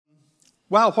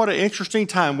Wow, what an interesting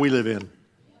time we live in.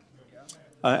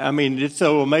 I mean, it's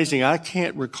so amazing. I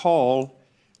can't recall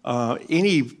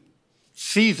any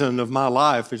season of my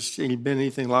life that's been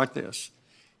anything like this.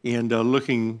 And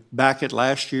looking back at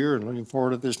last year and looking forward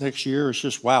to this next year, it's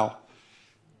just wow.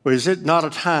 But is it not a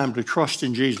time to trust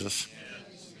in Jesus?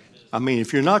 I mean,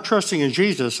 if you're not trusting in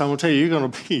Jesus, I'm going to tell you, you're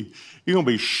going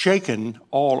to be shaken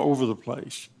all over the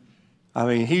place. I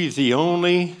mean, he's the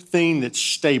only thing that's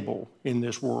stable in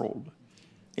this world.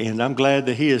 And I'm glad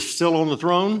that he is still on the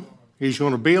throne. He's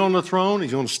going to be on the throne.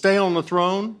 He's going to stay on the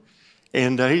throne.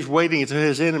 And he's waiting until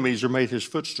his enemies are made his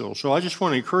footstool. So I just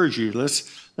want to encourage you, let's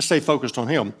stay focused on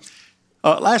him.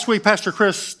 Last week, Pastor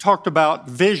Chris talked about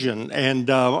vision, and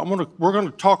we're going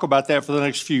to talk about that for the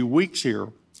next few weeks here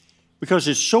because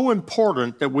it's so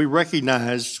important that we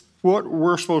recognize what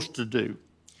we're supposed to do.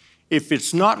 If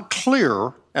it's not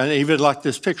clear, and even like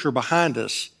this picture behind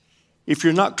us, if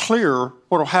you're not clear,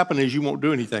 what will happen is you won't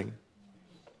do anything.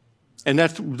 And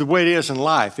that's the way it is in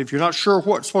life. If you're not sure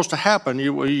what's supposed to happen,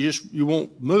 you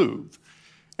won't move.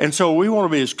 And so we want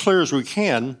to be as clear as we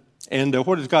can. And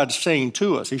what is God saying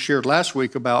to us? He shared last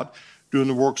week about doing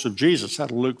the works of Jesus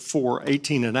out of Luke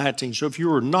 4:18 and 19. So if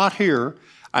you are not here,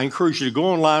 I encourage you to go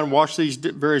online and watch these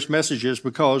various messages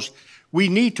because we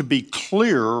need to be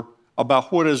clear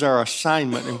about what is our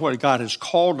assignment and what God has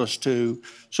called us to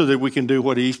so that we can do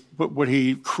what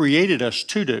he created us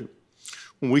to do.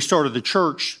 When we started the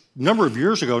church a number of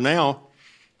years ago now,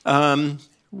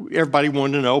 everybody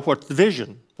wanted to know what's the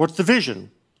vision. What's the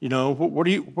vision? You know,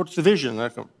 what's the vision?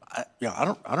 I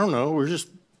don't know. We're just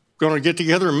going to get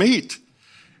together and meet.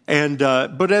 And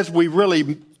but as we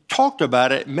really talked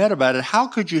about it, met about it, how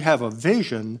could you have a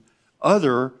vision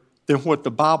other than what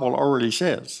the Bible already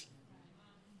says?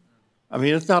 I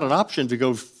mean, it's not an option to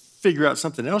go figure out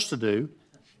something else to do.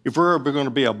 If we're going to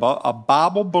be a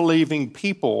Bible-believing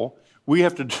people, we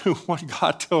have to do what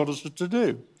God told us to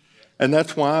do. And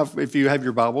that's why, if you have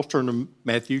your Bibles, turn to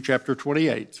Matthew chapter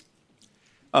 28.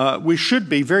 We should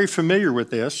be very familiar with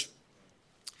this.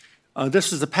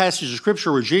 This is a passage of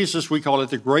Scripture where Jesus, we call it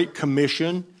the Great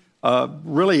Commission.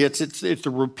 Really, it's a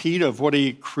repeat of what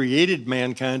he created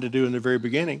mankind to do in the very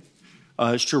beginning.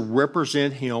 Is to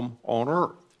represent him on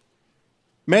earth.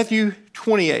 Matthew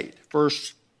 28,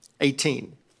 verse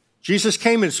 18. Jesus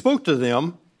came and spoke to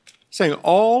them, saying,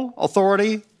 "All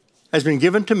authority has been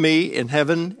given to me in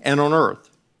heaven and on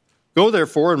earth. Go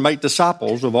therefore and make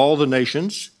disciples of all the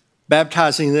nations,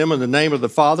 baptizing them in the name of the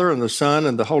Father and the Son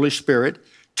and the Holy Spirit,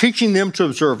 teaching them to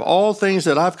observe all things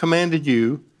that I've commanded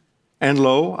you. And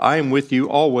lo, I am with you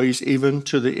always, even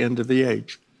to the end of the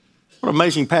age." What an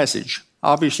amazing passage.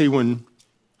 Obviously, when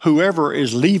whoever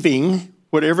is leaving,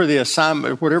 whatever the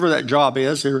assignment, whatever that job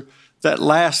is, that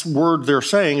last word they're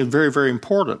saying is very, very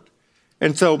important.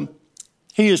 And so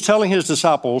he is telling his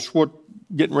disciples what's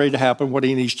getting ready to happen, what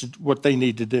they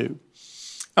need to do.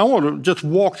 I want to just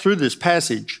walk through this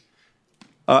passage.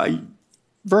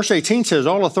 Verse 18 says,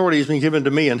 "All authority has been given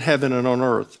to me in heaven and on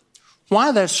earth."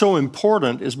 Why that's so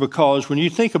important is because when you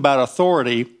think about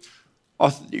authority,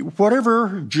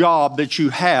 whatever job that you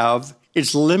have,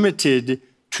 it's limited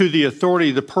to the authority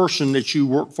of the person that you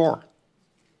work for.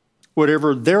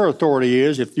 Whatever their authority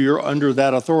is, if you're under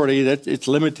that authority, it's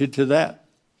limited to that.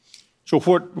 So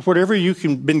whatever you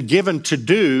can been given to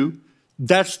do,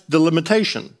 that's the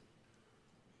limitation.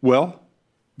 Well,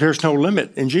 there's no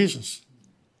limit in Jesus.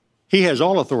 He has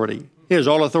all authority. He has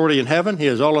all authority in heaven. He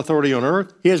has all authority on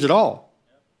earth. He has it all.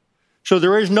 So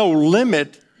there is no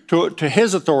limit to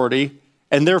his authority,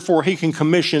 and therefore he can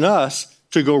commission us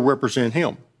to go represent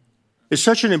him. It's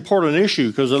such an important issue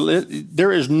because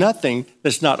there is nothing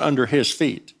that's not under his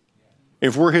feet.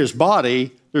 If we're his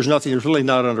body, there's nothing that's really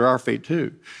not under our feet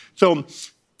too. So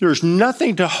there's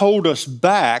nothing to hold us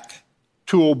back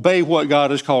to obey what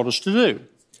God has called us to do.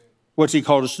 What's he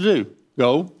called us to do?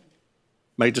 Go,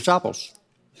 make disciples.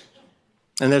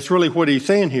 And that's really what he's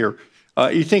saying here.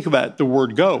 You think about the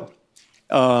word go.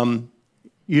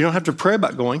 You don't have to pray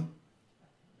about going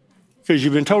because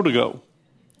you've been told to go.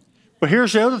 But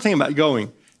here's the other thing about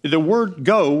going. The word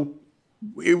go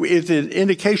is an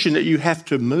indication that you have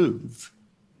to move.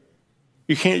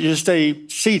 You can't just stay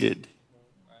seated.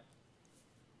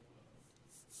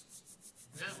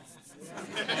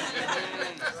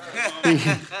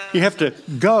 You have to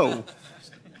go.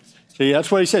 See,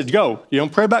 that's what he says, go. You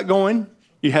don't pray about going.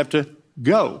 You have to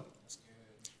go.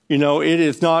 You know, it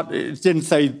didn't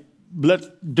say, let's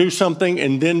do something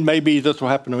and then maybe this will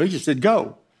happen. No, he just said,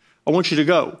 go. I want you to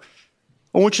go.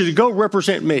 I want you to go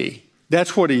represent me.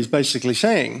 That's what he's basically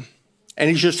saying. And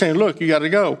he's just saying, look, you got to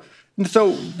go. And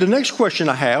so the next question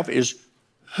I have is,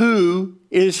 who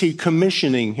is he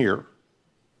commissioning here?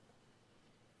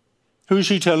 Who's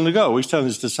he telling to go? He's telling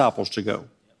his disciples to go.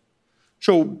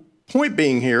 So point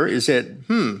being here is that,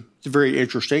 it's very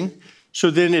interesting.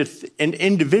 So then it's an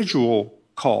individual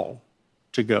call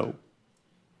to go.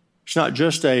 It's not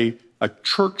just a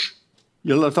church,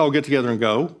 let's all get together and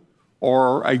go,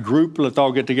 or a group, let's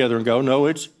all get together and go. No,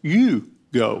 it's you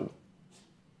go.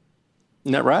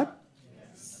 Isn't that right?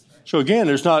 Yes. So again,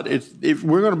 if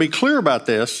we're going to be clear about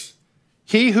this,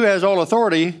 he who has all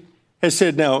authority has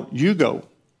said, now you go.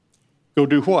 Go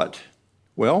do what?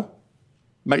 Well,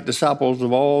 make disciples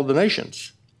of all the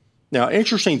nations. Now,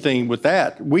 interesting thing with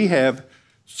that, we have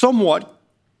somewhat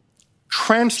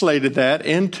translated that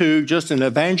into just an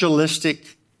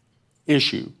evangelistic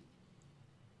issue.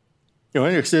 You know,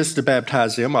 and it says to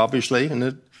baptize them, obviously,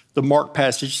 and the Mark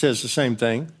passage says the same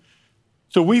thing.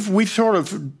 So we've sort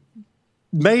of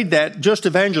made that just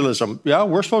evangelism. Yeah,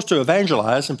 we're supposed to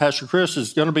evangelize, and Pastor Chris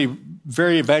is going to be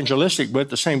very evangelistic, but at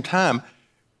the same time,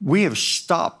 we have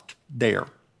stopped there.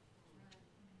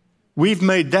 We've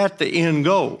made that the end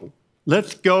goal.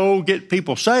 Let's go get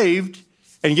people saved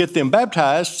and get them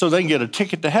baptized so they can get a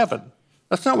ticket to heaven.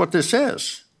 That's not what this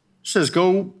says. It says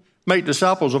go make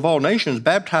disciples of all nations,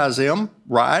 baptize them,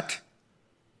 right?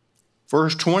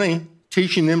 Verse 20,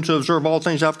 teaching them to observe all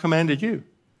things I've commanded you.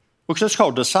 Because that's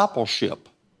called discipleship.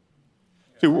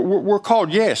 See, we're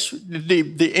called, yes,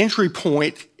 the entry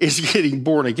point is getting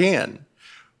born again.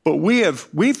 But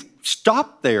we've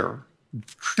stopped there.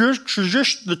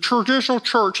 The traditional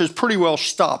church has pretty well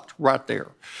stopped right there.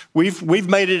 We've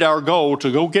made it our goal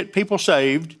to go get people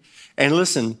saved. And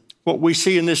listen, what we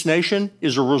see in this nation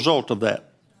is a result of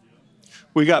that.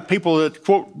 We got people that,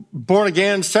 quote, born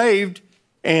again, saved,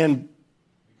 and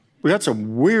we got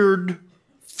some weird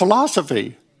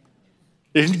philosophy.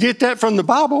 They didn't get that from the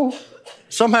Bible.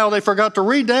 Somehow they forgot to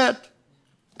read that,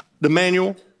 the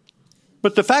manual.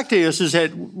 But the fact is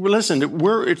that, listen,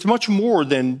 it's much more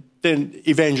than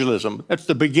evangelism. That's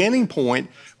the beginning point,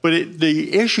 but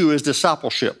the issue is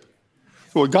discipleship.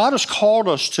 So what God has called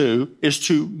us to is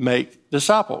to make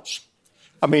disciples.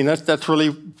 I mean, that's really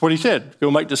what he said,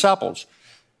 go make disciples.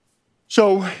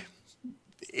 So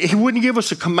he wouldn't give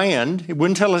us a command. He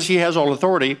wouldn't tell us he has all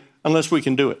authority unless we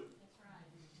can do it.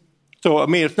 So, I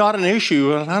mean, it's not an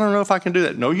issue. I don't know if I can do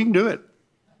that. No, you can do it.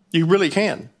 You really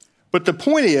can. But the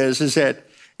point is that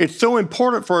it's so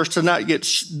important for us to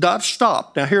not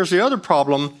stop. Now, here's the other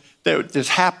problem that's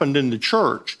happened in the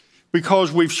church,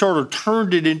 because we've sort of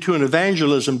turned it into an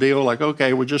evangelism deal, like,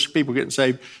 okay, we're just people getting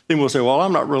saved. Then we'll say, well,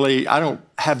 I don't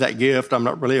have that gift. I'm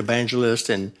not really evangelist.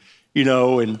 And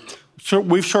so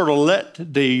we've sort of let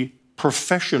the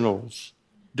professionals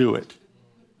do it.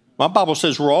 My Bible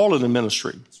says we're all in the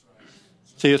ministry.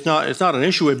 See, it's not an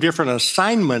issue of different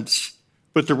assignments,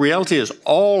 but the reality is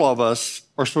all of us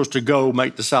are supposed to go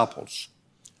make disciples.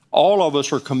 All of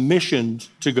us are commissioned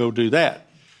to go do that.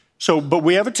 So, but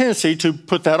we have a tendency to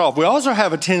put that off. We also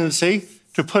have a tendency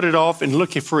to put it off and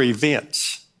looking for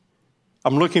events.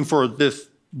 I'm looking for this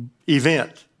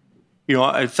event.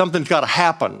 Something's got to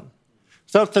happen.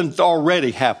 Something's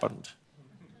already happened.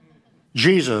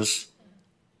 Jesus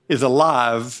is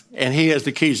alive, and he has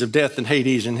the keys of death and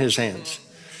Hades in his hands.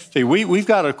 See, we've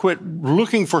got to quit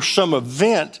looking for some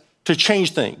event to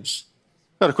change things.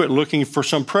 We've got to quit looking for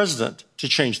some president to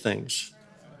change things.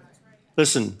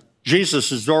 Listen, Jesus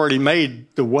has already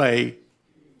made the way,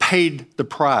 paid the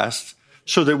price,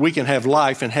 so that we can have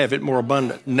life and have it more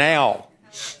abundant now.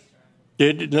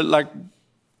 Like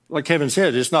Kevin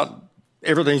said, it's not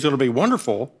everything's going to be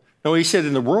wonderful. No, he said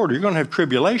in the world, you're going to have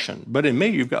tribulation, but in me,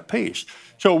 you've got peace.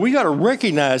 So we got to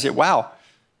recognize that, wow,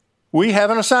 we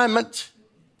have an assignment.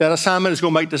 That assignment is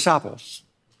going to make disciples.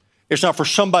 It's not for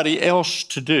somebody else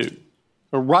to do.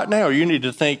 But right now, you need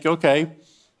to think, okay,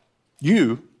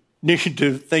 you need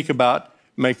to think about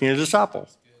making a disciple.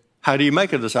 How do you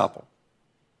make a disciple?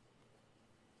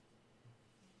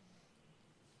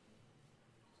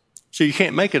 So you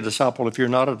can't make a disciple if you're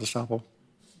not a disciple.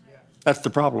 That's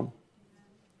the problem.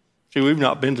 See, we've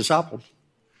not been disciples.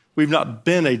 We've not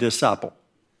been a disciple.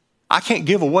 I can't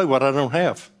give away what I don't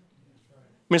have.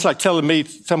 I mean, it's like telling me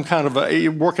some kind of you're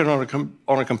working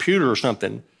on a computer or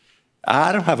something.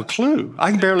 I don't have a clue. I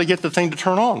can barely get the thing to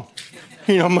turn on,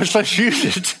 much less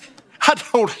use it. I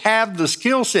don't have the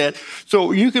skill set.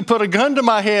 So you could put a gun to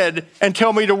my head and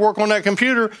tell me to work on that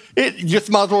computer. It just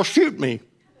might as well shoot me,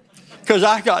 because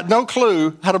I got no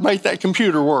clue how to make that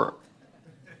computer work.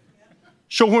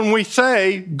 So when we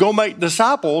say go make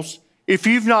disciples, if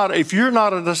you're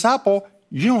not a disciple,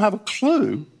 you don't have a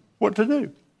clue what to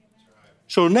do.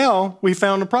 So now we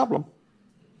found a problem.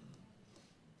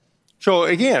 So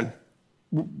again,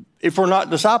 if we're not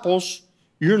disciples,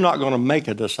 you're not going to make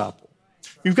a disciple.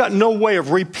 You've got no way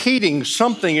of repeating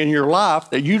something in your life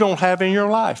that you don't have in your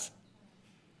life.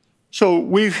 So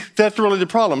that's really the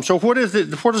problem. So what does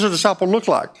a disciple look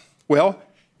like? Well,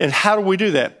 and how do we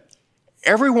do that?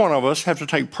 Every one of us have to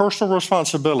take personal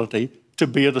responsibility to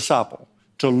be a disciple,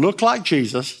 to look like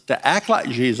Jesus, to act like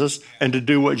Jesus, and to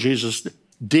do what Jesus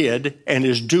did and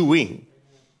is doing.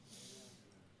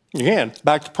 Again,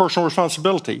 back to personal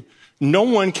responsibility. No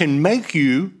one can make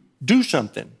you do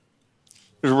something.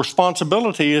 The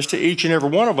responsibility is to each and every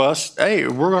one of us, hey,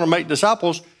 if we're going to make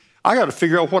disciples, I got to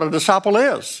figure out what a disciple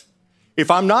is. If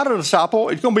I'm not a disciple,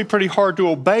 it's going to be pretty hard to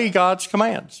obey God's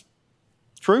commands.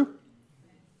 True?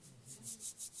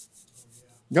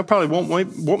 Y'all probably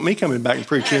won't me coming back and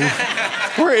preaching.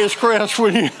 Where is Chris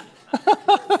when you...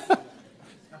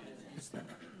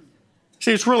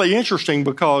 See, it's really interesting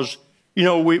because, you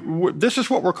know, this is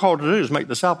what we're called to do, is make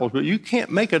disciples. But you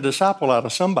can't make a disciple out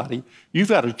of somebody. You've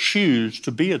got to choose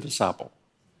to be a disciple.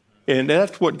 And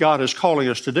that's what God is calling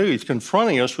us to do. He's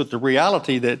confronting us with the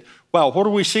reality that, wow, what do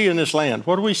we see in this land?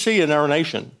 What do we see in our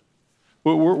nation?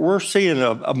 We're seeing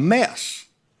a mess.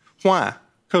 Why?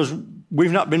 Because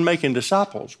we've not been making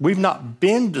disciples. We've not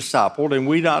been discipled, and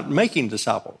we're not making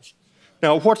disciples.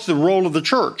 Now, what's the role of the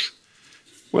church?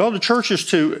 Well, the church is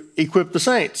to equip the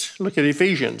saints. Look at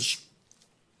Ephesians.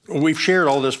 We've shared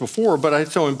all this before, but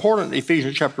it's so important.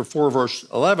 Ephesians chapter 4, verse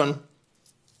 11,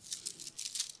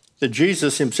 that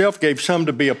Jesus himself gave some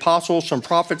to be apostles, some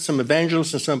prophets, some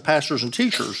evangelists, and some pastors and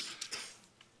teachers,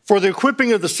 for the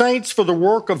equipping of the saints, for the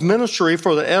work of ministry,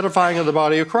 for the edifying of the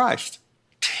body of Christ,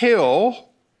 till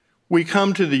we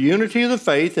come to the unity of the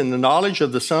faith and the knowledge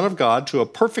of the Son of God, to a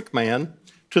perfect man,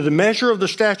 to the measure of the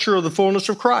stature of the fullness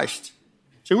of Christ.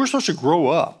 See, we're supposed to grow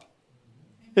up.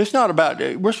 It's not about,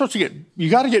 we're supposed to you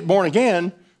got to get born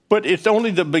again, but it's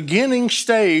only the beginning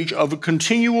stage of a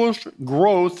continuous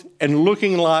growth and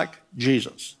looking like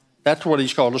Jesus. That's what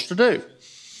he's called us to do.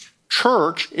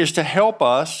 Church is to help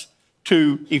us,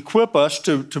 to equip us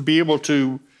to be able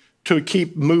to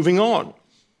keep moving on.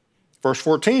 Verse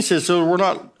 14 says, so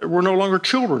we're no longer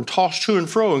children, tossed to and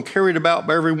fro and carried about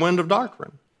by every wind of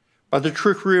doctrine, by the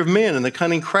trickery of men and the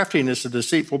cunning craftiness of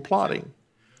deceitful plotting.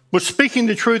 But speaking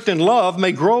the truth in love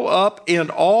may grow up in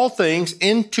all things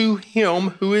into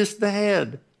him who is the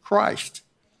head, Christ,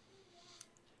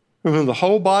 whom the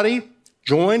whole body,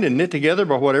 joined and knit together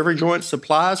by what every joint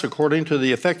supplies, according to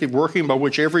the effective working by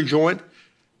which every joint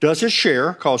does its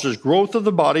share, causes growth of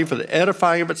the body for the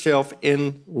edifying of itself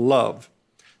in love.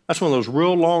 That's one of those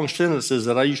real long sentences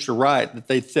that I used to write that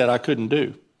they said I couldn't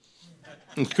do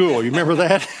in school. You remember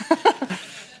that?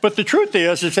 But the truth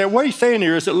is that what he's saying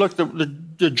here is that, look,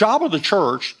 the job of the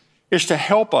church is to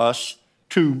help us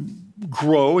to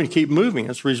grow and keep moving.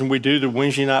 That's the reason we do the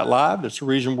Wednesday Night Live. That's the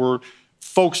reason we're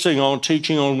focusing on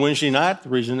teaching on Wednesday night, the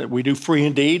reason that we do Free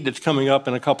Indeed that's coming up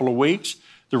in a couple of weeks,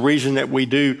 the reason that we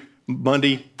do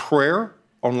Monday prayer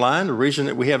online, the reason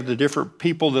that we have the different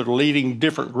people that are leading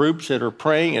different groups that are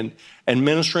praying and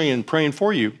ministering and praying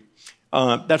for you.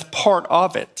 That's part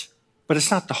of it, but it's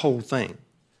not the whole thing.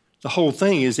 The whole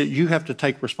thing is that you have to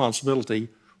take responsibility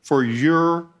for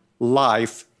your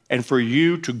life and for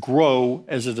you to grow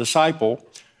as a disciple.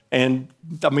 And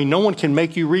I mean, no one can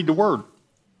make you read the word.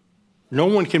 No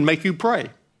one can make you pray.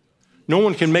 No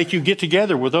one can make you get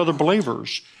together with other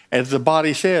believers, as the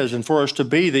body says, and for us to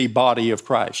be the body of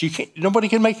Christ. Nobody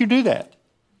can make you do that.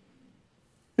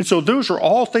 And so those are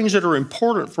all things that are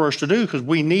important for us to do, because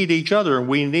we need each other and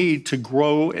we need to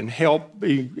grow and help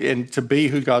and to be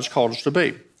who God's called us to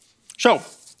be. So,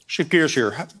 shift gears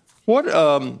here. What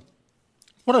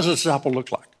does a disciple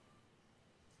look like?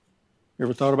 You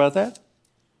ever thought about that?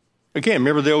 Again,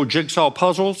 remember the old jigsaw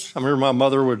puzzles? I remember my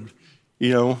mother would,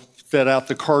 set out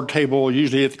the card table,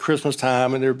 usually at the Christmas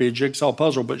time, and there'd be a jigsaw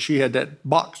puzzle, but she had that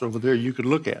box over there you could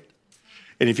look at.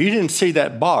 And if you didn't see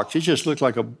that box, it just looked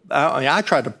like I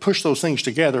tried to push those things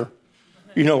together,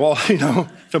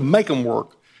 to make them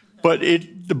work. But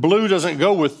the blue doesn't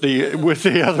go with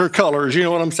the other colors. You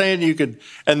know what I'm saying?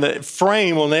 And the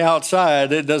frame on the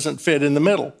outside, it doesn't fit in the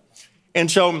middle.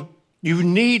 And so you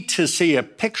need to see a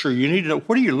picture. You need to know,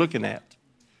 what are you looking at?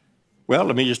 Well,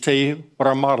 let me just tell you what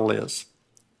our model is.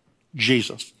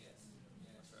 Jesus.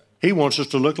 He wants us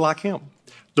to look like him.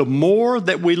 The more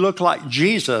that we look like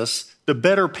Jesus, the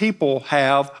better people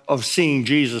have of seeing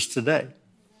Jesus today.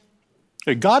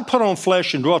 God put on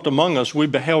flesh and dwelt among us. We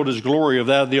beheld his glory of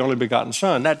that of the only begotten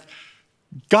Son. That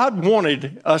God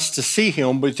wanted us to see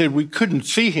him, but he said we couldn't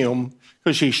see him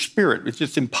because he's spirit. It's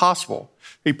just impossible.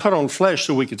 He put on flesh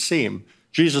so we could see him.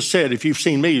 Jesus said, if you've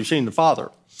seen me, you've seen the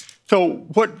Father. So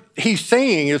what he's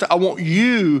saying is, I want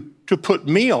you to put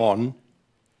me on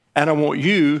and I want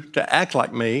you to act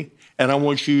like me, and I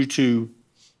want you to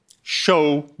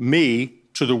show me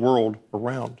to the world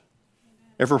around.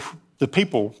 The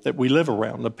people that we live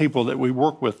around, the people that we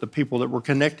work with, the people that we're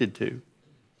connected to.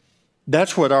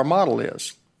 That's what our model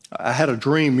is. I had a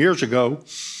dream years ago,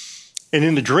 and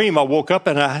in the dream I woke up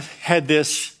and I had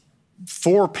this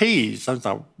 4 Ps. I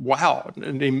thought, wow.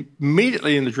 And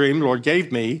immediately in the dream, the Lord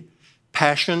gave me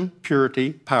passion,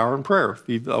 purity, power, and prayer. If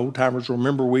you old timers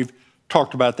remember, we've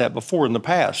talked about that before in the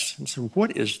past. And so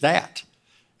what is that?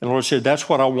 And the Lord said, that's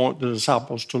what I want the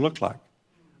disciples to look like.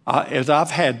 As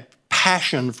I've had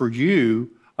passion for you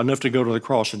enough to go to the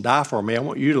cross and die for me, I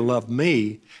want you to love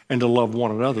me and to love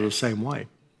one another the same way.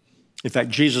 In fact,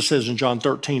 Jesus says in John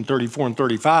 13, 34 and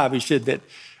 35, he said that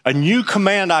a new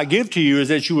command I give to you is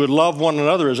that you would love one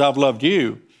another as I've loved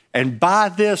you. And by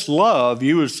this love,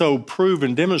 you would so prove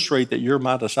and demonstrate that you're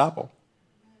my disciple.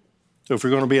 So if we're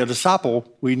going to be a disciple,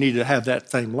 we need to have that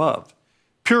same love.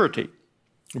 Purity.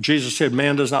 Jesus said,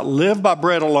 man does not live by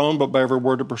bread alone, but by every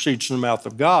word that proceeds from the mouth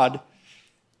of God.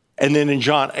 And then in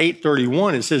John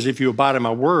 8:31, it says, if you abide in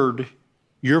my word,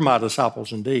 you're my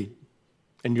disciples indeed.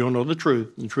 And you'll know the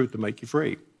truth, and the truth will make you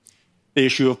free. The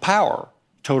issue of power.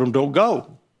 He told him, don't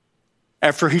go.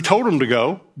 After he told him to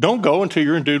go, don't go until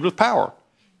you're endued with power.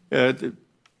 Luke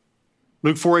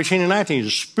 4:18 and 19,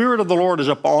 the Spirit of the Lord is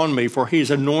upon me, for he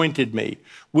has anointed me.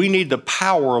 We need the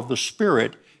power of the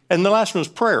Spirit. And the last one is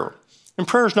prayer. And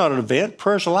prayer is not an event.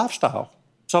 Prayer is a lifestyle.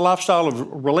 It's a lifestyle of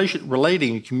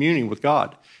relating and communing with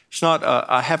God. It's not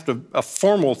a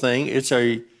formal thing. It's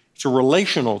a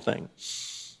relational thing.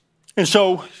 And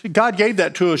so God gave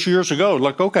that to us years ago.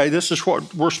 Like, okay, this is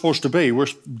what we're supposed to be.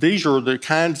 These are the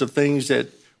kinds of things that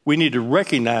we need to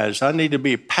recognize. I need to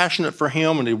be passionate for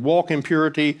him and to walk in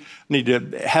purity. I need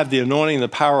to have the anointing and the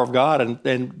power of God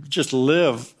and just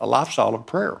live a lifestyle of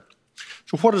prayer.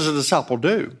 So what does a disciple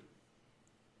do?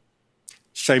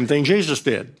 Same thing Jesus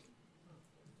did.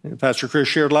 And Pastor Chris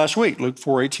shared last week, Luke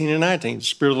 4:18 and 19. The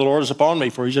Spirit of the Lord is upon me,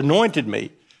 for he's anointed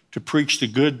me to preach the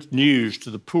good news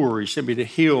to the poor. He sent me to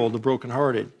heal the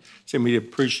brokenhearted. He sent me to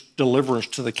preach deliverance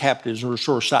to the captives and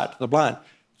restore sight to the blind.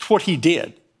 That's what he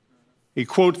did. He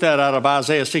quotes that out of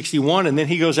Isaiah 61, and then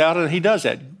he goes out and he does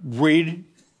that. Read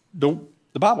the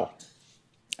Bible.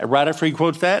 And right after he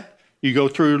quotes that, you go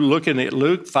through looking at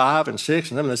Luke 5 and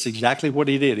 6, and that's exactly what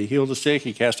he did. He healed the sick,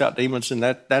 he cast out demons, and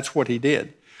that's what he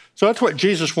did. So that's what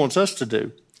Jesus wants us to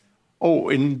do. Oh,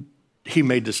 and he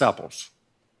made disciples.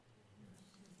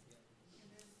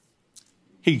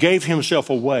 He gave himself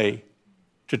away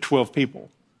to 12 people,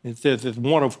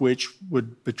 one of which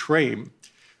would betray him.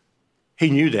 He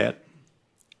knew that,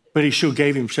 but he still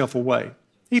gave himself away.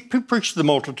 He preached to the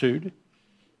multitude.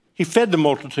 He fed the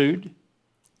multitude.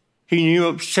 He knew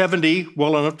of 70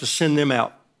 well enough to send them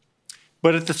out.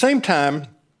 But at the same time,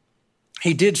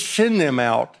 he did send them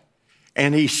out,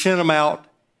 and he sent them out,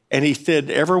 and he said,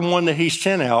 everyone that he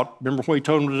sent out, remember what he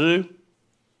told them to do?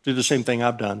 Do the same thing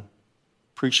I've done.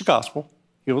 Preach the gospel,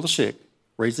 heal the sick,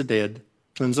 raise the dead,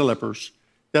 cleanse the lepers.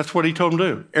 That's what he told them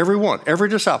to do. Everyone, every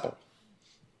disciple.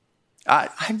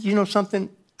 You know something?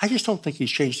 I just don't think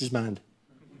he's changed his mind.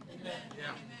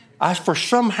 I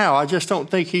just don't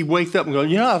think he waked up and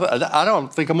goes, I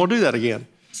don't think I'm going to do that again.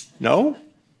 No.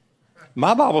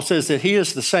 My Bible says that he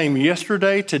is the same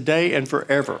yesterday, today, and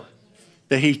forever,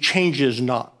 that he changes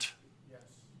not.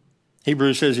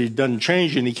 Hebrews says he doesn't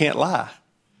change and he can't lie.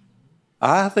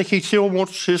 I think he still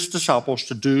wants his disciples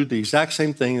to do the exact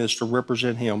same thing as to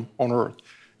represent him on earth.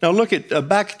 Now look at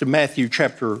back to Matthew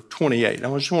chapter 28.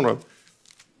 I just want to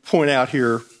point out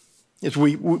here, is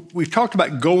we've talked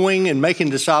about going and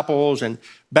making disciples and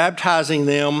baptizing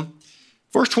them.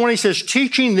 Verse 20 says,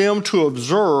 teaching them to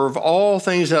observe all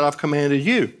things that I've commanded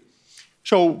you.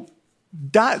 So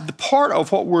the part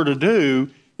of what we're to do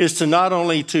is to not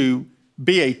only to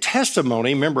be a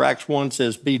testimony. Remember, Acts 1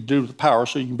 says, be endued with power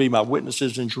so you can be my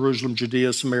witnesses in Jerusalem,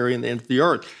 Judea, Samaria, and the end of the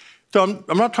earth. So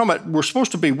I'm not talking about we're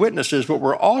supposed to be witnesses, but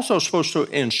we're also supposed to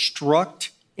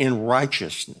instruct in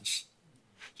righteousness.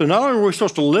 So not only are we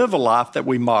supposed to live a life that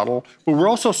we model, but we're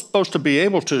also supposed to be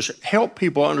able to help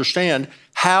people understand,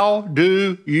 how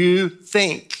do you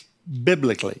think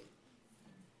biblically?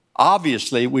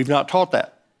 Obviously, we've not taught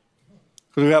that,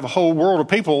 because we have a whole world of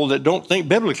people that don't think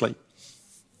biblically.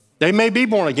 They may be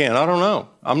born again. I don't know.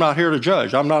 I'm not here to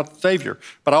judge. I'm not the Savior.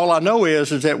 But all I know is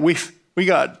that we've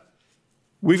got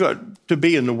to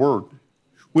be in the Word.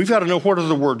 We've got to know, what does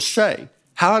the Word say?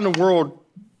 How in the world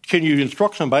can you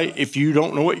instruct somebody if you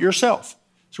don't know it yourself?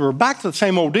 So we're back to the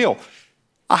same old deal.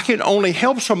 I can only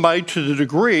help somebody to the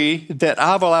degree that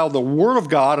I've allowed the Word of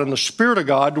God and the Spirit of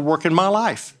God to work in my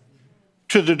life,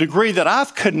 to the degree that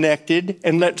I've connected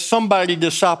and let somebody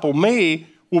disciple me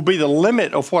will be the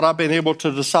limit of what I've been able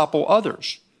to disciple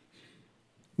others.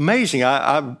 Amazing.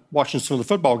 I'm watching some of the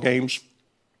football games,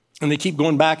 and they keep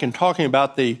going back and talking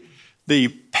about the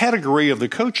pedigree of the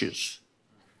coaches.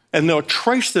 And they'll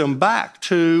trace them back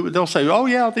to, they'll say, oh,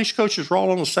 yeah, these coaches were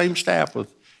all on the same staff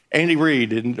with Andy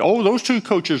Reid. And, oh, those two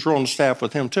coaches were on the staff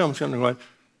with him, too. I'm going,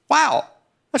 wow,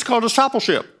 that's called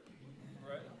discipleship.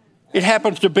 It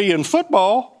happens to be in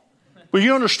football, but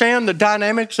you understand the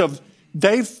dynamics of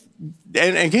Dave.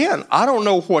 And again, I don't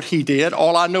know what he did.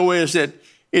 All I know is that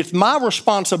it's my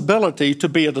responsibility to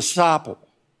be a disciple.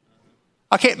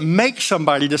 I can't make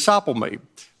somebody disciple me,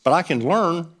 but I can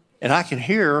learn and I can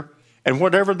hear. And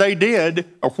whatever they did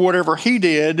or whatever he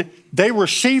did, they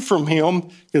received from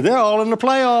him because they're all in the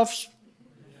playoffs.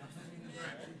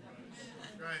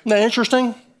 Isn't that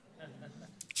interesting?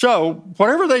 So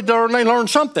whatever they learn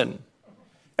something.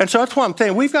 And so that's why I'm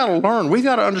saying we've got to learn. We've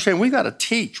got to understand. We've got to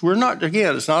teach. We're not,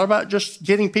 again, it's not about just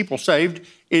getting people saved.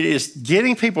 It is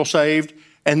getting people saved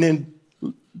and then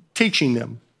teaching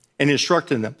them and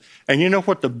instructing them. And you know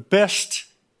what the best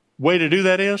way to do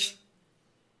that is?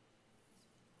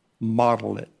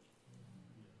 Model it.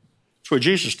 That's what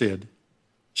Jesus did.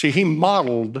 See, he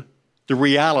modeled the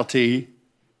reality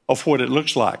of what it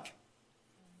looks like.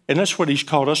 And that's what he's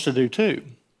called us to do too.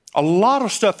 A lot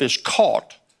of stuff is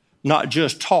caught, not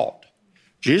just taught.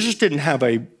 Jesus didn't have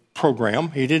a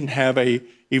program. He didn't have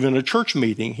even a church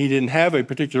meeting. He didn't have a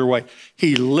particular way.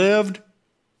 He lived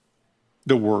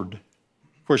the word.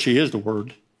 Of course, he is the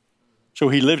word. So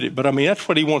he lived it. But I mean, that's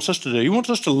what he wants us to do. He wants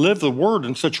us to live the word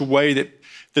in such a way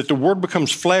that the word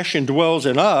becomes flesh and dwells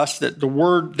in us, that the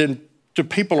word then to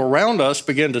people around us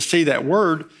begin to see that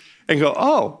word and go,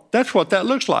 oh, that's what that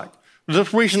looks like. The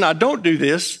reason I don't do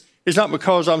this is not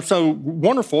because I'm so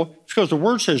wonderful. It's because the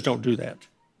word says don't do that.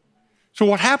 So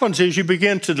what happens is you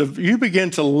begin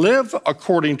to live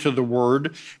according to the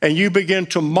word, and you begin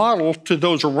to model to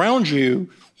those around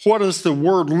you what does the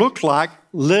word look like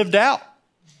lived out.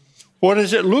 What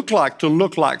does it look like to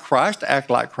look like Christ,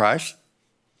 act like Christ?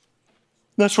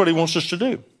 That's what he wants us to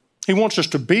do. He wants us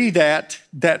to be that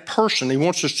person. He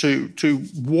wants us to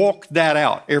walk that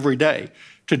out every day.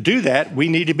 To do that, we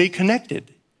need to be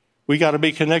connected. We got to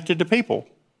be connected to people.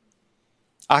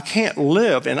 I can't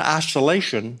live in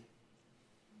isolation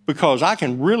because I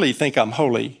can really think I'm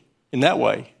holy in that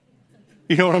way.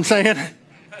 You know what I'm saying?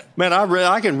 Man,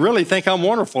 I can really think I'm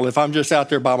wonderful if I'm just out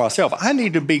there by myself. I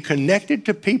need to be connected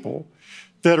to people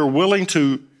that are willing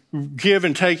to give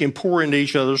and take and pour into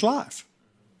each other's life.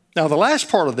 Now, the last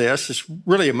part of this is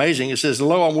really amazing. It says,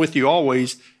 lo, I'm with you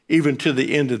always, even to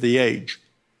the end of the age.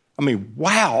 I mean,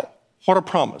 wow, what a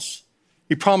promise.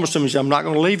 He promised them, he said, I'm not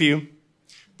going to leave you,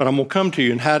 but I'm going to come to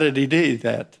you. And how did he do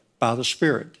that? By the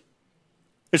Spirit.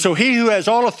 And so he who has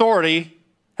all authority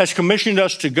has commissioned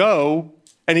us to go.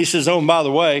 And he says, oh, and by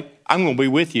the way, I'm going to be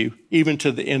with you even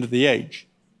to the end of the age.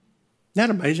 Isn't that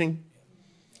amazing?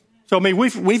 So, I mean,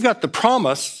 we've got the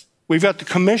promise. We've got the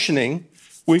commissioning.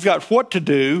 We've got what to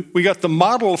do. We got the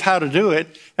model of how to do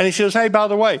it. And he says, hey, by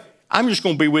the way, I'm just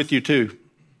going to be with you too.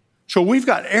 So we've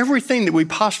got everything that we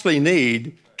possibly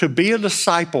need to be a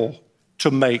disciple, to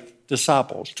make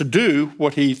disciples, to do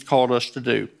what he's called us to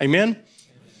do. Amen?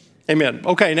 Amen.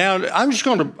 Okay, now I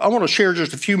want to share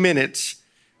just a few minutes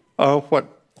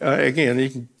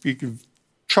again, you can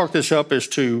chalk this up as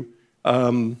to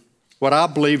what I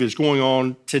believe is going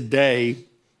on today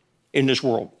in this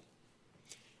world.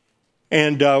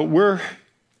 And we're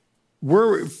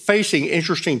facing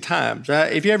interesting times.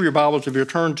 If you have your Bibles, if you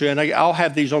turn to, and I'll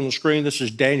have these on the screen. This is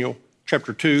Daniel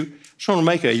chapter 2. I just want to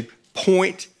make a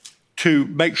point to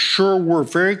make sure we're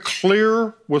very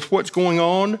clear with what's going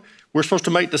on. We're supposed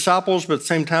to make disciples, but at the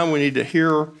same time, we need to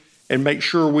hear and make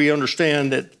sure we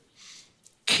understand that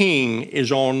King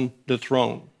is on the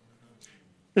throne.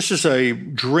 This is a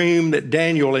dream that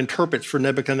Daniel interprets for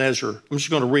Nebuchadnezzar. I'm just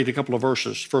going to read a couple of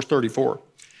verses, verse 34.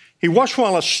 He watched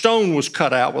while a stone was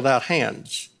cut out without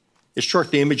hands. It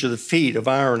struck the image of the feet of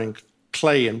iron and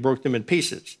clay and broke them in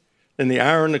pieces. Then the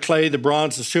iron, the clay, the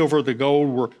bronze, the silver, the gold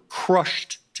were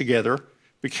crushed together,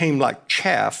 became like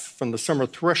chaff from the summer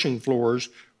threshing floors.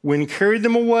 Wind carried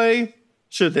them away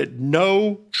so that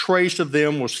no trace of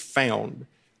them was found.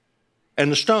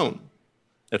 And the stone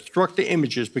that struck the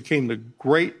images became the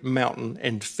great mountain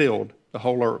and filled the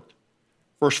whole earth.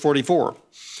 Verse 44,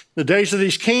 the days of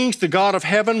these kings, the God of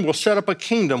heaven will set up a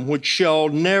kingdom which shall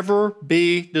never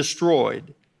be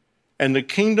destroyed. And the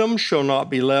kingdom shall not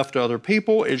be left to other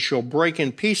people. It shall break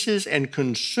in pieces and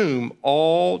consume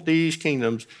all these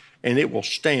kingdoms, and it will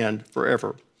stand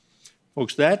forever.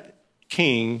 Folks, that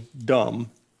kingdom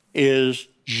is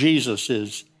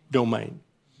Jesus's domain.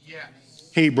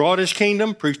 He brought his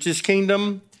kingdom, preached his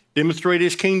kingdom, demonstrated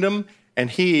his kingdom, and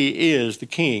he is the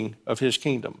king of his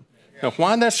kingdom. Now,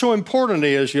 why that's so important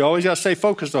is you always got to stay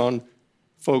focused on,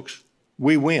 folks,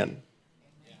 we win.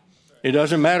 It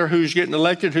doesn't matter who's getting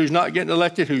elected, who's not getting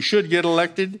elected, who should get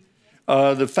elected.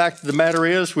 The fact of the matter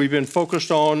is we got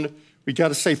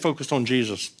to stay focused on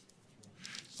Jesus.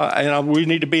 We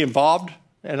need to be involved,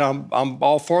 and I'm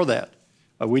all for that.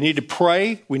 We need to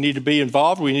pray. We need to be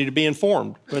involved. We need to be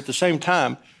informed. But at the same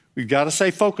time, we've got to stay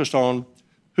focused on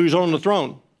who's on the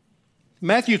throne.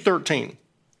 Matthew 13.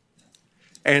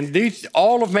 And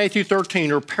all of Matthew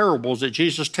 13 are parables that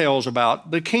Jesus tells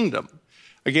about the kingdom.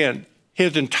 Again,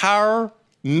 his entire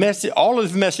message, all of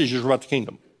his messages are about the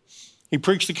kingdom. He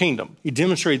preached the kingdom. He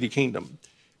demonstrated the kingdom.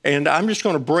 And I'm just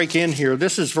going to break in here.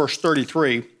 This is verse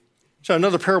 33. So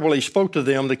another parable he spoke to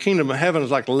them, the kingdom of heaven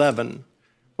is like leaven,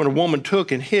 when a woman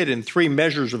took and hid in 3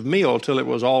 measures of meal till it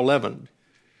was all leavened.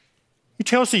 He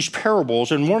tells these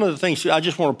parables, and one of the things I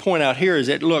just want to point out here is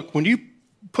that, look, when you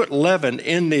put leaven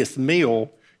in this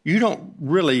meal, you don't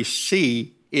really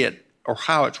see it or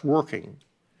how it's working,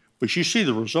 but you see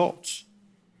the results.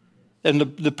 And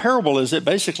the parable is that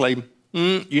basically,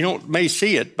 may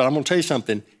see it, but I'm going to tell you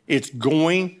something. It's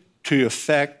going to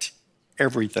affect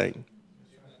everything.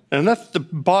 And that's the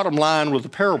bottom line with the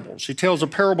parables. He tells a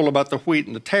parable about the wheat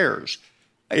and the tares.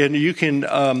 And you can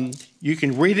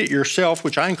read it yourself,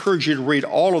 which I encourage you to read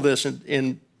all of this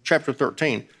in chapter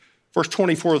 13, verse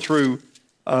 24 through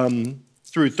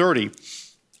 30.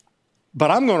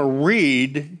 But I'm going to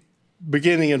read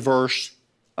beginning in verse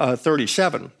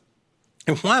 37.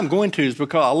 And why I'm going to is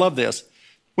because I love this.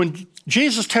 When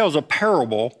Jesus tells a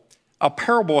parable,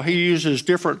 he uses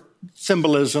different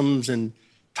symbolisms and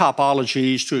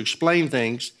topologies to explain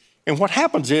things. And what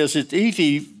happens is it's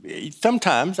easy,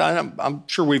 sometimes, I'm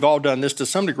sure we've all done this to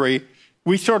some degree,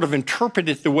 we sort of interpret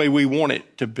it the way we want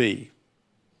it to be.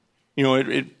 You know,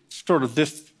 it sort of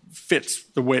this fits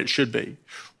the way it should be.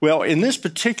 Well, in this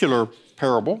particular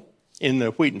parable, in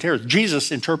the wheat and tares,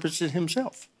 Jesus interprets it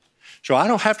himself. So I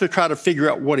don't have to try to figure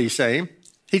out what he's saying.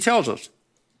 He tells us.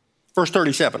 Verse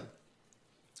 37.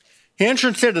 He answered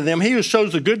and said to them, he who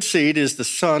sows the good seed is the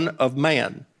Son of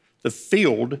Man. The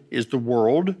field is the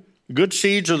world. The good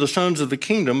seeds are the sons of the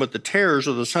kingdom, but the tares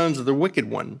are the sons of the wicked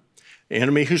one. The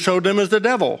enemy who sowed them is the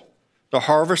devil. The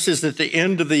harvest is at the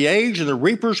end of the age, and the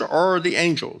reapers are the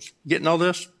angels. Getting all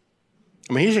this?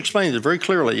 I mean, he's explained it very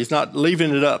clearly. He's not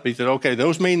leaving it up. He said, okay,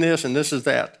 those mean this, and this is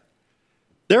that.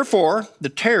 Therefore, the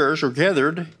tares are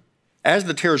gathered, as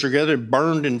the tares are gathered,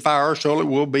 burned in fire, so it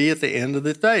will be at the end of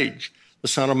this age. The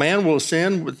Son of Man will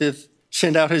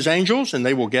send out his angels, and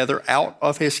they will gather out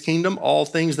of his kingdom all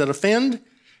things that offend,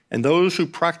 and those who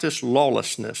practice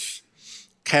lawlessness.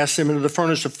 Cast them into the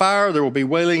furnace of fire. There will be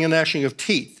wailing and gnashing of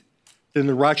teeth. Then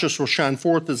the righteous will shine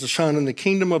forth as the sun in the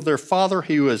kingdom of their Father.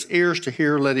 He who has ears to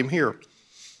hear, let him hear.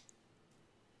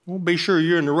 Well, be sure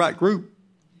you're in the right group.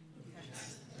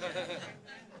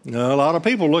 Now, a lot of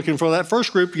people looking for that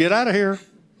first group to get out of here.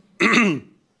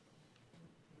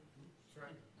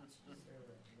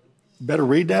 Better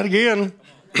read that again.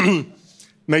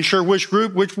 Make sure which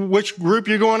group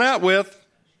you're going out with.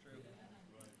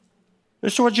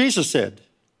 This is what Jesus said.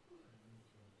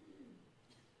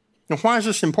 Now, why is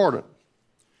this important?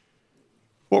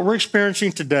 What we're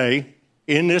experiencing today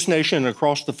in this nation and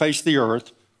across the face of the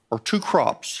earth are 2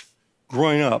 crops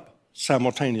growing up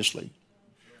simultaneously.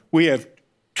 We have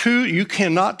 2, you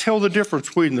cannot tell the difference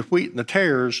between the wheat and the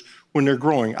tares when they're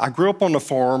growing. I grew up on the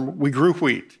farm, we grew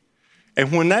wheat.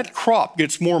 And when that crop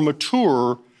gets more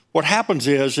mature, what happens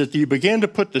is that you begin to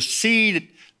put the seed,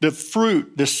 the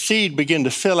fruit, the seed begin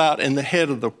to fill out in the head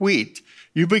of the wheat.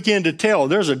 You begin to tell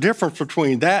there's a difference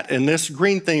between that and this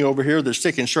green thing over here that's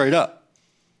sticking straight up.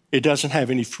 It doesn't have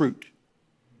any fruit.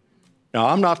 Now,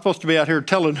 I'm not supposed to be out here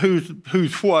telling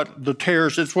who's what, the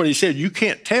tares. That's what he said. You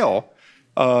can't tell.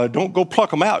 Don't go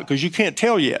pluck them out because you can't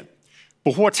tell yet.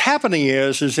 But what's happening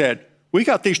is that we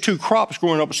got these 2 crops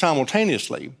growing up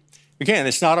simultaneously. Again,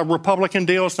 it's not a Republican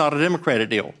deal. It's not a Democratic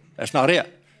deal. That's not it.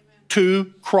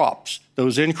 2 crops,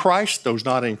 those in Christ, those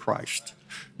not in Christ.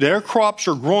 Their crops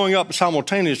are growing up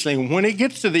simultaneously. And when it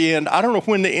gets to the end, I don't know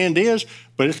when the end is,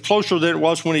 but it's closer than it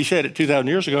was when he said it 2,000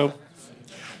 years ago.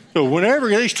 So whenever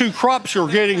these 2 crops are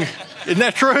getting, isn't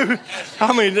that true?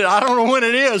 I mean, I don't know when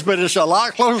it is, but it's a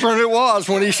lot closer than it was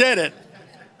when he said it.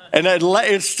 And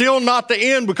it's still not the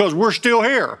end because we're still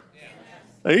here.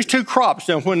 These 2 crops,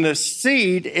 and when the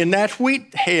seed in that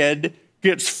wheat head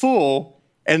gets full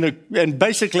and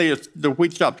basically the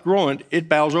wheat stops growing, it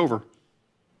bows over.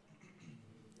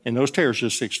 And those tares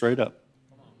just stick straight up.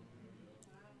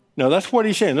 No, that's what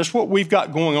he's saying. That's what we've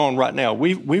got going on right now.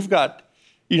 We've got,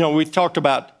 we talked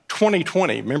about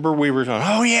 2020. Remember we were saying,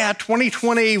 oh yeah,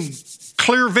 2020,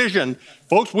 clear vision.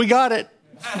 Folks, we got it.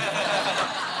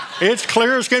 It's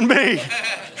clear as can be.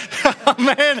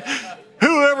 Man,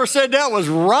 whoever said that was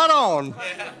right on.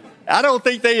 I don't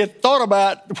think they had thought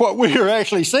about what we were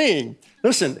actually seeing.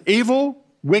 Listen, evil,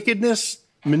 wickedness,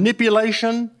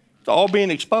 manipulation, it's all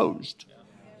being exposed.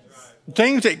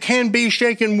 Things that can be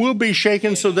shaken will be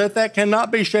shaken, so that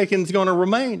cannot be shaken is going to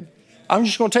remain. I'm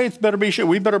just going to tell you, it's better be sure.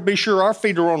 We better be sure our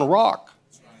feet are on the rock.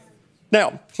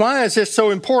 Now, why is this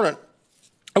so important?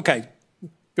 Okay,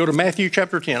 go to Matthew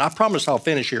chapter 10. I promise I'll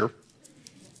finish here.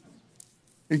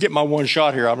 You get my one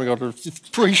shot here. I'm going to go to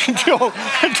preach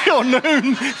until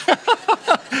noon.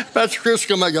 Pastor Chris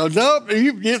come and go, nope,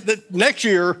 next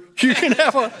year you can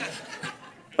have a...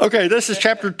 Okay, this is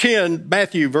chapter 10,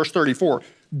 Matthew, verse 34.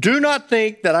 Do not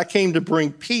think that I came to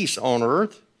bring peace on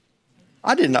earth.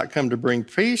 I did not come to bring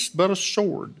peace, but a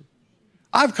sword.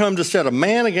 I've come to set a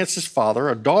man against his father,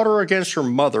 a daughter against her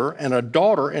mother, and a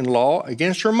daughter-in-law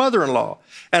against her mother-in-law.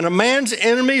 And a man's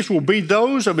enemies will be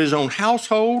those of his own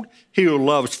household. He who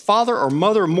loves father or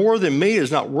mother more than me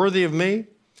is not worthy of me.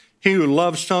 He who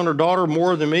loves son or daughter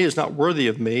more than me is not worthy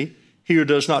of me. He who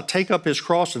does not take up his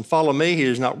cross and follow me, he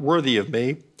is not worthy of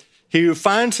me. He who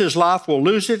finds his life will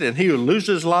lose it, and he who loses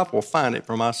his life will find it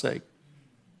for my sake.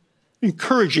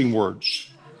 Encouraging words.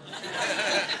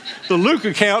 The Luke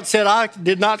account said, I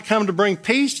did not come to bring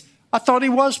peace. I thought he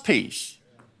was peace.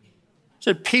 It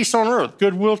said peace on earth,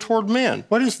 goodwill toward men.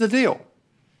 What is the deal?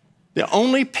 The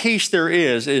only peace there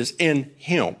is in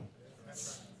him.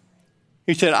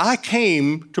 He said, I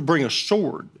came to bring a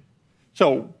sword.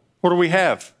 So what do we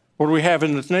have? What do we have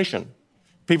in this nation?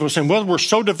 People are saying, well, we're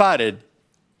so divided.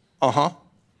 Uh-huh.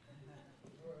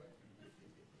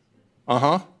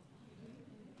 Uh-huh.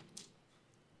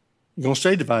 You're going to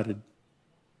stay divided.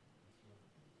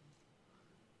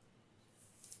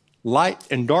 Light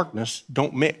and darkness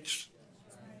don't mix.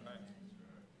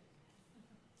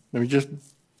 Let me just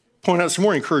point out some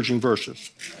more encouraging verses.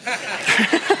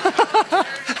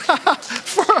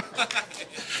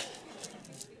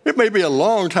 It may be a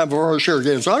long time before I share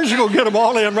again, so I'm just going to get them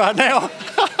all in right now.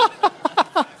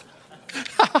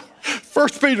 1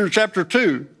 Peter chapter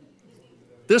 2.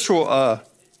 This will,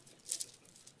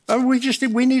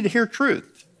 we need to hear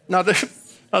truth. Not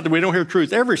that we don't hear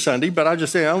truth every Sunday, but I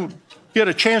just say, I'll get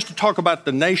a chance to talk about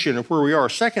the nation of where we are.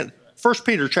 1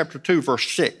 Peter chapter 2, verse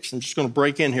 6. I'm just going to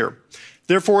break in here.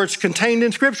 Therefore, it's contained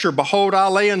in Scripture, behold, I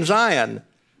lay in Zion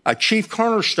a chief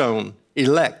cornerstone,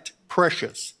 elect,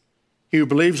 precious. He who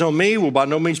believes on me will by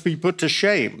no means be put to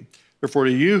shame. Therefore,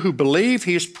 to you who believe,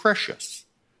 he is precious.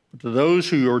 But to those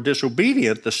who are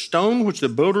disobedient, the stone which the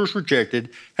builders rejected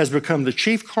has become the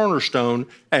chief cornerstone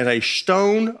and a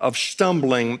stone of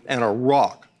stumbling and a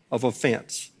rock of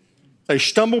offense. They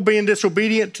stumble being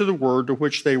disobedient to the word to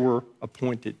which they were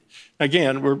appointed.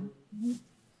 Again, we're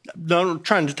not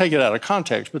trying to take it out of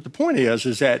context, but the point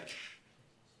is that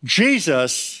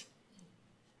Jesus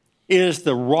is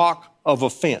the rock of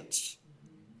offense.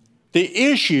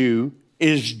 The issue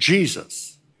is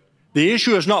Jesus. The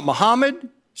issue is not Muhammad,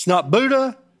 it's not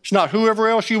Buddha, it's not whoever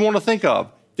else you want to think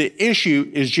of. The issue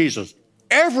is Jesus.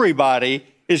 Everybody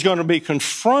is going to be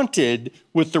confronted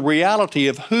with the reality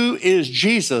of who is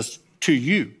Jesus to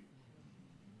you.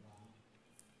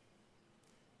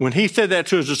 When he said that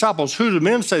to his disciples, who do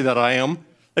men say that I am?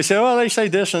 They say, well, they say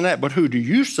this and that, but who do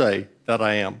you say that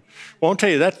I am? Well, I'll tell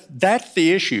you, that's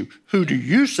the issue. Who do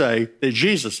you say that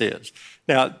Jesus is?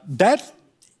 Now,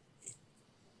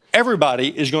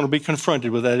 everybody is going to be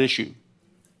confronted with that issue.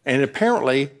 And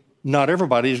apparently, not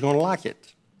everybody is going to like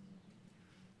it.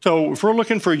 So if we're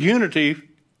looking for unity,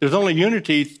 there's only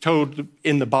unity told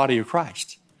in the body of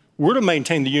Christ. We're to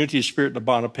maintain the unity of spirit and the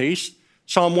bond of peace.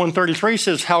 Psalm 133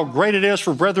 says, how great it is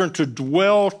for brethren to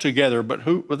dwell together. But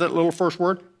who, with that little first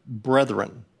word?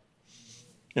 Brethren.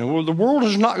 And the world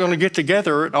is not going to get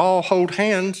together and all hold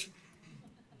hands,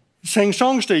 sing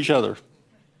songs to each other.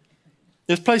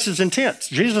 This place is intense.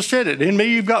 Jesus said it. In me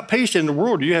you've got peace. In the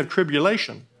world you have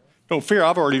tribulation. Don't fear,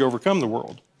 I've already overcome the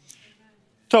world.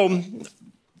 So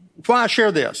why I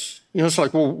share this? It's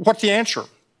like, well, what's the answer?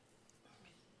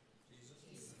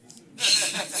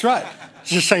 That's right.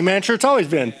 It's the same answer it's always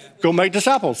been. Go make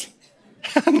disciples.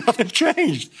 Nothing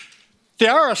changed. See,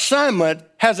 our assignment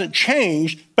hasn't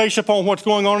changed based upon what's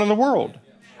going on in the world.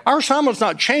 Our assignment's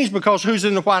not changed because who's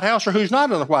in the White House or who's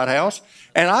not in the White House.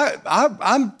 And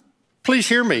I'm please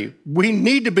hear me. We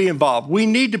need to be involved. We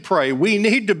need to pray. We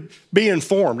need to be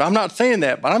informed. I'm not saying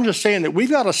that, but I'm just saying that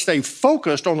we've got to stay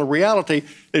focused on the reality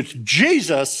that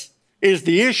Jesus is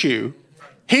the issue.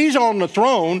 He's on the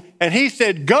throne, and he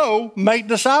said, go make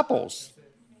disciples.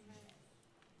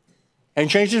 And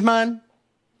changed his mind.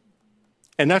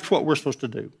 And that's what we're supposed to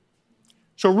do.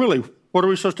 So really, what are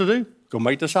we supposed to do? Go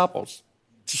make disciples.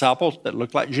 Disciples that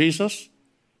look like Jesus,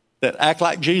 that act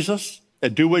like Jesus,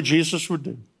 that do what Jesus would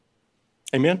do.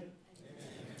 Amen?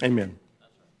 Amen.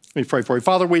 Let me pray for you.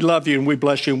 Father, we love you and we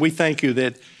bless you and we thank you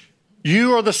that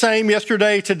you are the same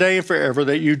yesterday, today, and forever,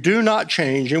 that you do not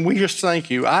change, and we just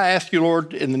thank you. I ask you,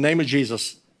 Lord, in the name of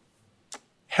Jesus,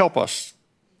 help us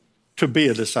to be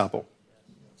a disciple.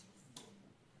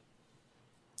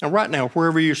 And right now,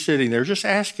 wherever you're sitting there, just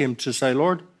ask him to say,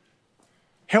 Lord,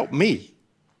 help me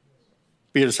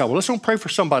be a disciple. Let's don't pray for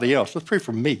somebody else. Let's pray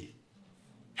for me.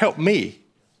 Help me.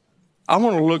 I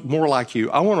want to look more like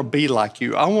you. I want to be like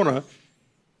you. I want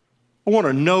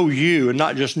to know you and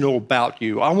not just know about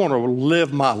you. I want to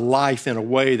live my life in a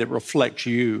way that reflects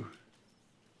you.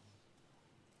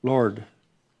 Lord,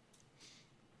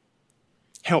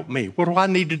 help me. What do I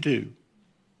need to do?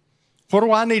 What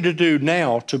do I need to do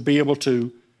now to be able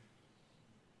to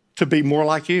be more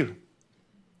like you?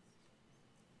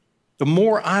 The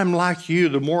more I'm like you,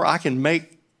 the more I can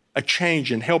make a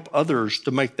change and help others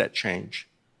to make that change.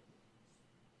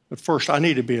 But first, I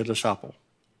need to be a disciple.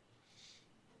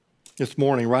 This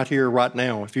morning, right here, right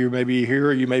now, if you may be here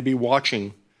or you may be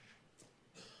watching,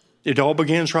 it all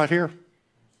begins right here.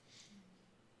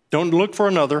 Don't look for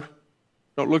another.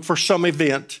 Don't look for some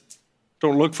event.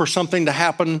 Don't look for something to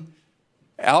happen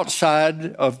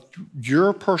outside of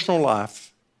your personal life.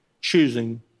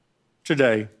 Choosing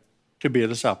today to be a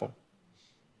disciple.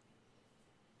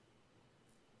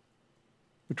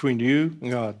 Between you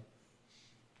and God.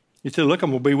 You say, look,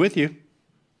 I'm going to be with you.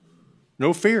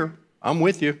 No fear. I'm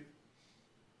with you.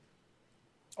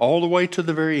 All the way to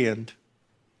the very end.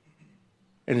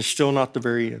 And it's still not the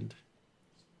very end.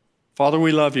 Father,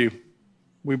 we love you.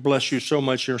 We bless you so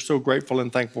much. You're so grateful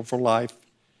and thankful for life.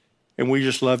 And we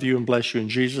just love you and bless you in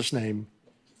Jesus' name.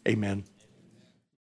 Amen.